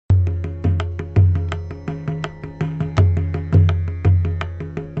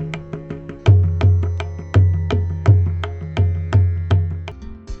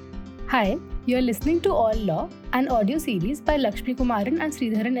Hi, you are listening to All Law, an audio series by Lakshmi Kumaran and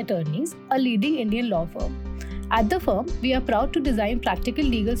Sridharan Attorneys, a leading Indian law firm. At the firm, we are proud to design practical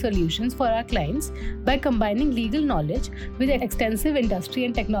legal solutions for our clients by combining legal knowledge with extensive industry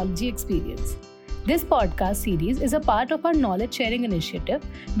and technology experience. This podcast series is a part of our knowledge sharing initiative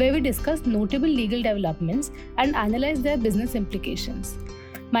where we discuss notable legal developments and analyze their business implications.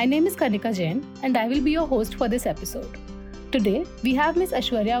 My name is Kanika Jain and I will be your host for this episode. Today, we have Ms.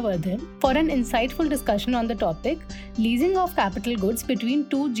 Aishwarya Vardhan for an insightful discussion on the topic leasing of capital goods between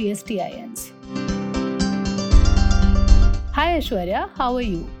two GSTINs. Hi Aishwarya, how are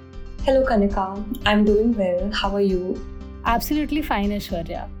you? Hello Kanika, I'm doing well. How are you? Absolutely fine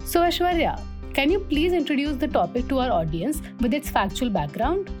Aishwarya. So Aishwarya, can you please introduce the topic to our audience with its factual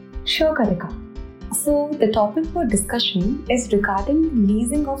background? Sure Kanika. So the topic for discussion is regarding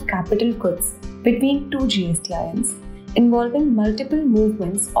leasing of capital goods between two GSTINs, involving multiple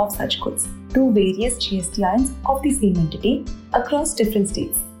movements of such goods to various GSTINs of the same entity across different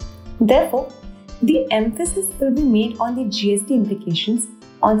states. Therefore, the emphasis will be made on the GST implications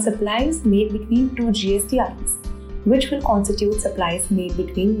on supplies made between two GSTINs, which will constitute supplies made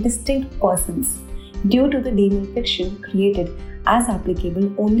between distinct persons due to the naming fiction created as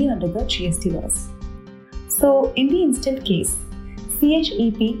applicable only under the GST laws. So, in the instant case,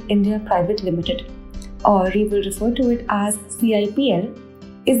 CHEP India Private Limited, or we will refer to it as CIPL,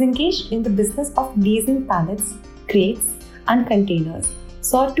 is engaged in the business of leasing pallets, crates, and containers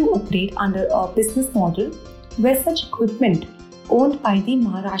sought to operate under a business model where such equipment owned by the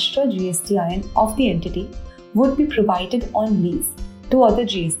Maharashtra GSTIN of the entity would be provided on lease to other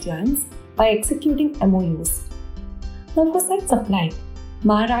GSTINs by executing MOUs. Now, for such supply,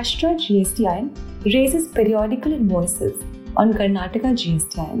 Maharashtra GSTIN raises periodical invoices on Karnataka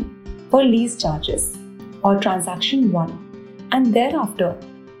GSTIN for lease charges or transaction 1, and thereafter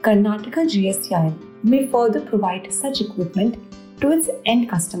Karnataka GSTIN may further provide such equipment to its end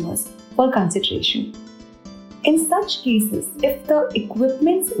customers for consideration. In such cases, if the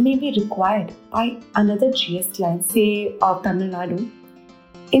equipments may be required by another GSTIN, say of Tamil Nadu,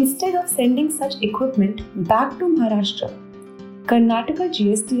 instead of sending such equipment back to Maharashtra, Karnataka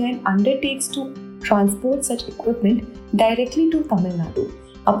GSTIN undertakes to transport such equipment directly to Tamil Nadu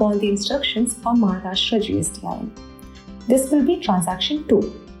upon the instructions from Maharashtra GSTIN. This will be transaction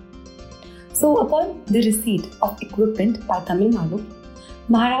 2. So, upon the receipt of equipment by Tamil Nadu,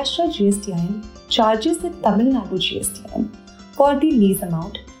 Maharashtra GSTIN charges the Tamil Nadu GSTIN for the lease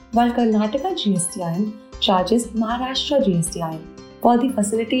amount, while Karnataka GSTIN charges Maharashtra GSTIN for the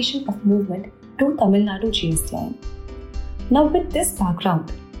facilitation of movement to Tamil Nadu GSTIN. Now, with this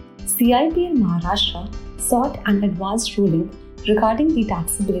background, CIPL Maharashtra sought an advanced ruling regarding the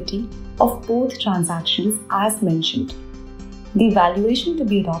taxability of both transactions as mentioned, the valuation to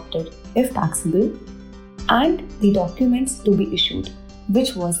be adopted if taxable, and the documents to be issued,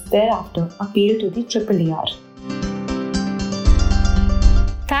 which was thereafter appealed to the AAAR.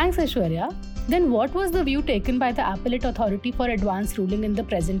 Thanks Aishwarya. Then what was the view taken by the Appellate Authority for Advanced Ruling in the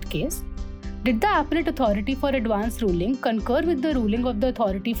present case? Did the Appellate Authority for Advanced Ruling concur with the ruling of the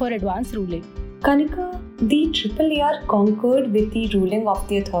Authority for Advanced Ruling? Kanika, the AAAR concurred with the ruling of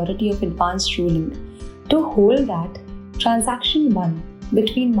the Authority of Advanced Ruling to hold that transaction 1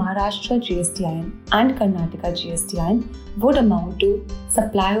 between Maharashtra GSTIN and Karnataka GSTIN would amount to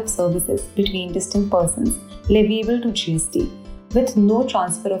supply of services between distinct persons leviable to GST with no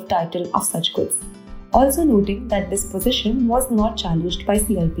transfer of title of such goods, also noting that this position was not challenged by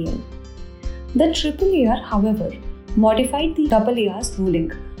CIPL. The AAAR, however, modified the AAR's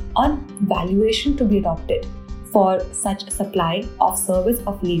ruling on valuation to be adopted for such supply of service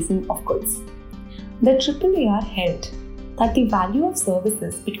of leasing of goods. The AAAR held that the value of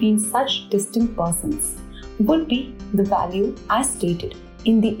services between such distinct persons would be the value as stated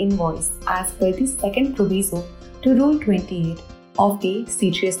in the invoice as per the second proviso to Rule 28 of the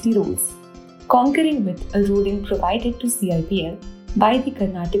CGST rules, concurring with a ruling provided to CIPL by the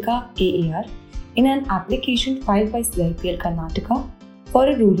Karnataka AAR in an application filed by CIPL Karnataka for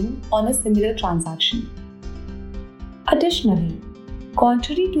a ruling on a similar transaction. Additionally,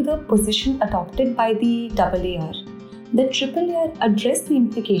 contrary to the position adopted by the AAR, the AAAR addressed the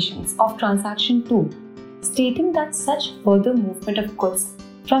implications of transaction 2, stating that such further movement of goods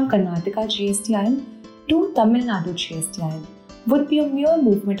from Karnataka GSTIN to Tamil Nadu GSTIN would be a mere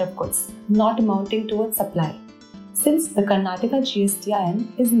movement of goods, not amounting to a supply, since the Karnataka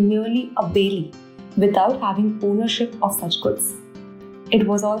GSTIN is merely a bailee without having ownership of such goods. It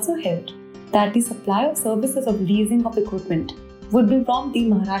was also held that the supply of services of leasing of equipment would be from the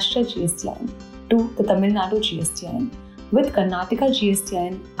Maharashtra GSTIN to the Tamil Nadu GSTIN with Karnataka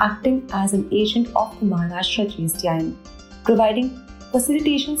GSTIN acting as an agent of the Maharashtra GSTIN, providing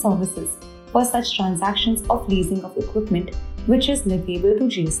facilitation services for such transactions of leasing of equipment which is leviable to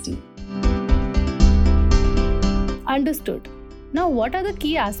GST. Understood. Now, what are the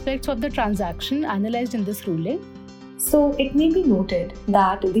key aspects of the transaction analyzed in this ruling? So, it may be noted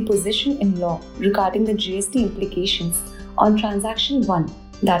that the position in law regarding the GST implications on transaction 1,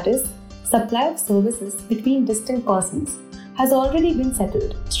 that is, supply of services between distinct persons, has already been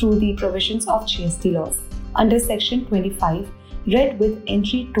settled through the provisions of GST laws under Section 25, read with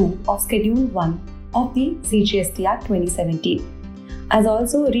Entry 2 of Schedule 1 of the CGST Act 2017, as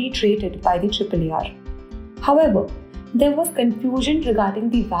also reiterated by the AAR. However, there was confusion regarding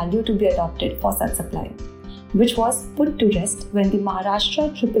the value to be adopted for such supply, which was put to rest when the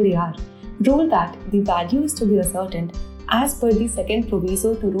Maharashtra AAR ruled that the value is to be ascertained as per the second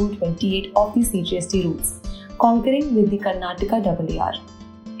proviso to Rule 28 of the CGST rules, concurring with the Karnataka AAR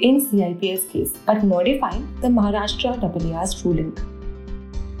in CIPL's case, but modifying the Maharashtra AAR's ruling.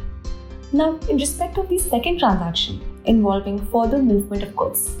 Now, in respect of the second transaction involving further movement of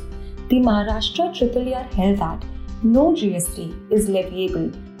goods, the Maharashtra AAR held that no GST is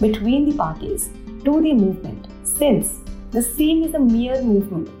leviable between the parties to the movement, since the same is a mere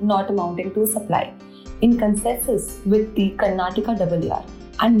movement not amounting to supply, in consensus with the Karnataka AAR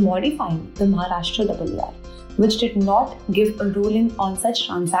and modifying the Maharashtra AAR, which did not give a ruling on such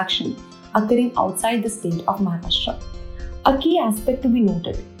transaction occurring outside the state of Maharashtra. A key aspect to be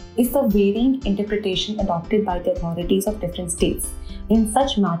noted is the varying interpretation adopted by the authorities of different states in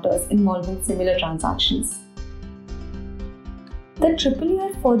such matters involving similar transactions. The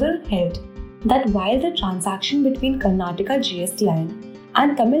AAR further held that while the transaction between Karnataka GSTIN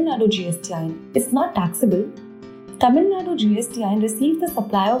and Tamil Nadu GSTIN is not taxable, Tamil Nadu GSTIN receives the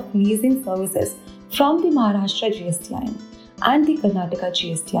supply of leasing services from the Maharashtra GSTIN, and the Karnataka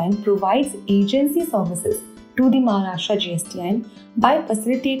GSTIN provides agency services to the Maharashtra GSTIN by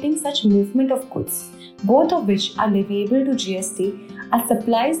facilitating such movement of goods, both of which are leviable to GST as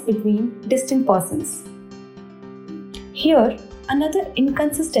supplies between distinct persons. Here, another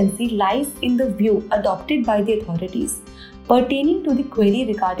inconsistency lies in the view adopted by the authorities pertaining to the query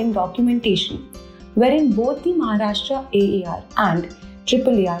regarding documentation, wherein both the Maharashtra AAR and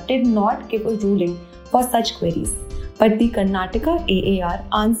AAR did not give a ruling for such queries, but the Karnataka AAR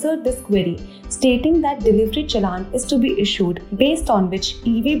answered this query, stating that delivery challan is to be issued based on which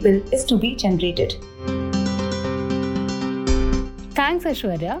e-way bill is to be generated. Thanks,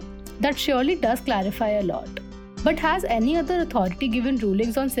 Aishwarya. That surely does clarify a lot. But has any other authority given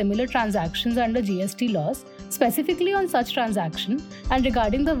rulings on similar transactions under GST laws, specifically on such transaction and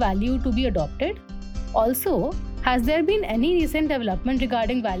regarding the value to be adopted? Also, has there been any recent development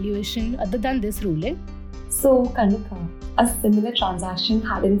regarding valuation other than this ruling? So, Kanika, a similar transaction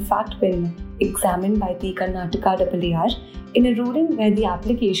had in fact been examined by the Karnataka AAR in a ruling where the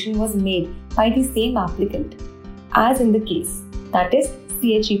application was made by the same applicant, as in the case, that is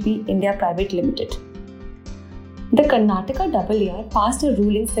CHEP India Private Limited. The Karnataka AAR passed a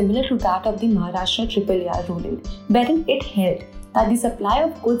ruling similar to that of the Maharashtra AAR ruling, wherein it held that the supply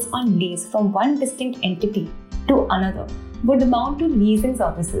of goods on lease from one distinct entity to another would amount to leasing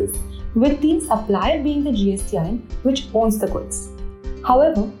services, with the supplier being the GSTIN which owns the goods.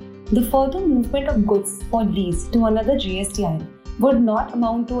 However, the further movement of goods for lease to another GSTIN would not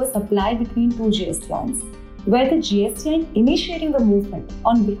amount to a supply between two GSTINs, where the GSTIN initiating the movement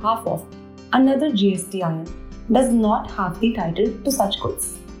on behalf of another GSTIN does not have the title to such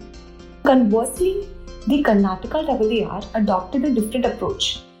goods. Conversely, the Karnataka AAR adopted a different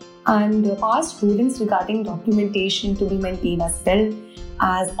approach and passed rulings regarding documentation to be maintained as well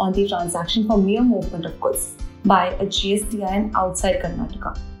as on the transaction for mere movement of goods by a GSTIN outside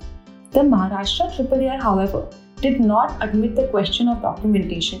Karnataka. The Maharashtra AAR, however, did not admit the question of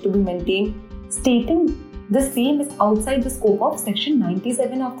documentation to be maintained, stating the same is outside the scope of Section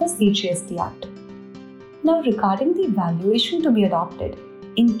 97 of the CGST Act. Now, regarding the valuation to be adopted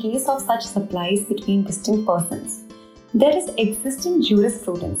in case of such supplies between distinct persons, there is existing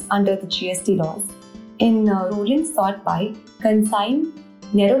jurisprudence under the GST laws in rulings sought by Consign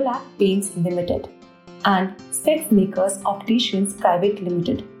Nerolac Paints Limited and Specs Makers Opticians Private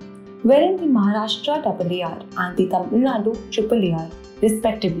Limited, wherein the Maharashtra AAR and the Tamil Nadu AAR,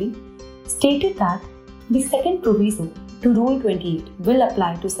 respectively, stated that the second proviso to Rule 28 will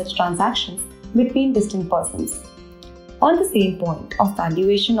apply to such transactions between distinct persons. On the same point of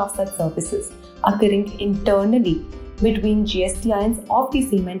valuation of such services occurring internally between GSTINs of the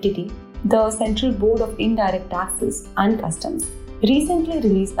same entity, the Central Board of Indirect Taxes and Customs recently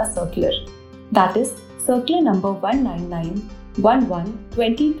released a circular, that is Circular number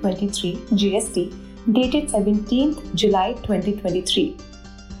 199/11/2023 GST dated 17th July 2023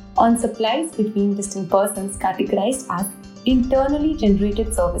 on supplies between distinct persons categorized as internally generated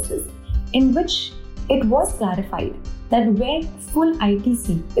services, in which it was clarified that where full ITC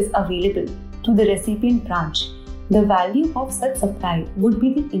is available to the recipient branch, the value of such supply would be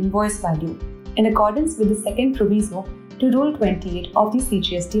the invoice value in accordance with the second proviso to Rule 28 of the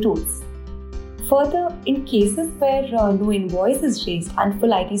CGST rules. Further, in cases where no invoice is raised and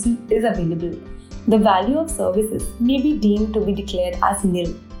full ITC is available, the value of services may be deemed to be declared as nil.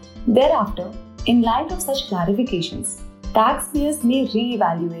 Thereafter, in light of such clarifications, taxpayers may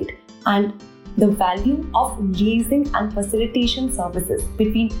re-evaluate and the value of leasing and facilitation services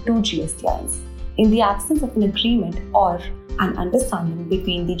between two GSTINs in the absence of an agreement or an understanding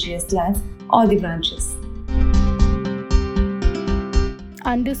between the GSTINs or the branches.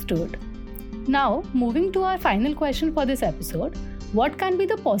 Understood. Now, moving to our final question for this episode, what can be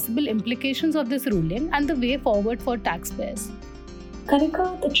the possible implications of this ruling and the way forward for taxpayers? Kanika,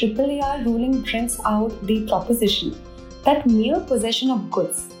 the AAAR ruling brings out the proposition that mere possession of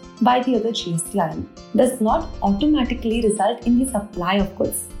goods by the other GSTIN does not automatically result in the supply of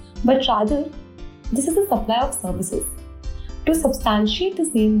goods, but rather this is a supply of services. To substantiate the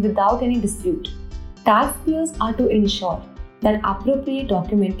same without any dispute, taxpayers are to ensure that appropriate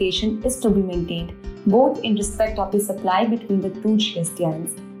documentation is to be maintained both in respect of the supply between the two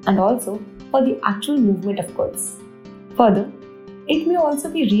GSTINs and also for the actual movement of goods. Further, it may also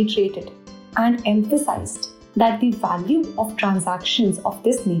be reiterated and emphasized that the value of transactions of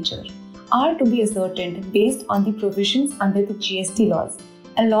this nature are to be ascertained based on the provisions under the GST laws,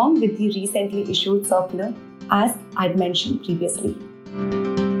 along with the recently issued circular as I'd mentioned previously.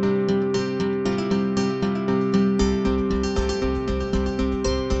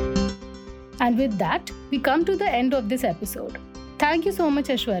 And with that, we come to the end of this episode. Thank you so much,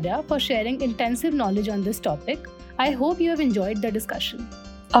 Aishwarya, for sharing intensive knowledge on this topic. I hope you have enjoyed the discussion.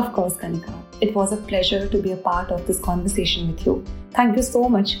 Of course, Kanika. It was a pleasure to be a part of this conversation with you. Thank you so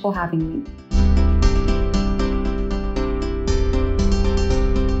much for having me.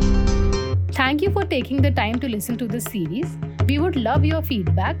 Thank you for taking the time to listen to this series. We would love your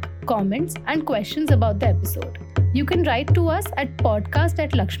feedback, comments, and questions about the episode. You can write to us at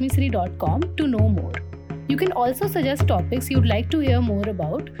podcast@lakshmisri.com to know more. You can also suggest topics you'd like to hear more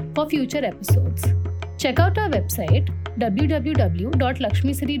about for future episodes. Check out our website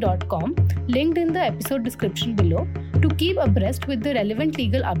www.lakshmisri.com, linked in the episode description below, to keep abreast with the relevant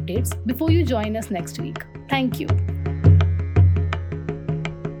legal updates before you join us next week. Thank you.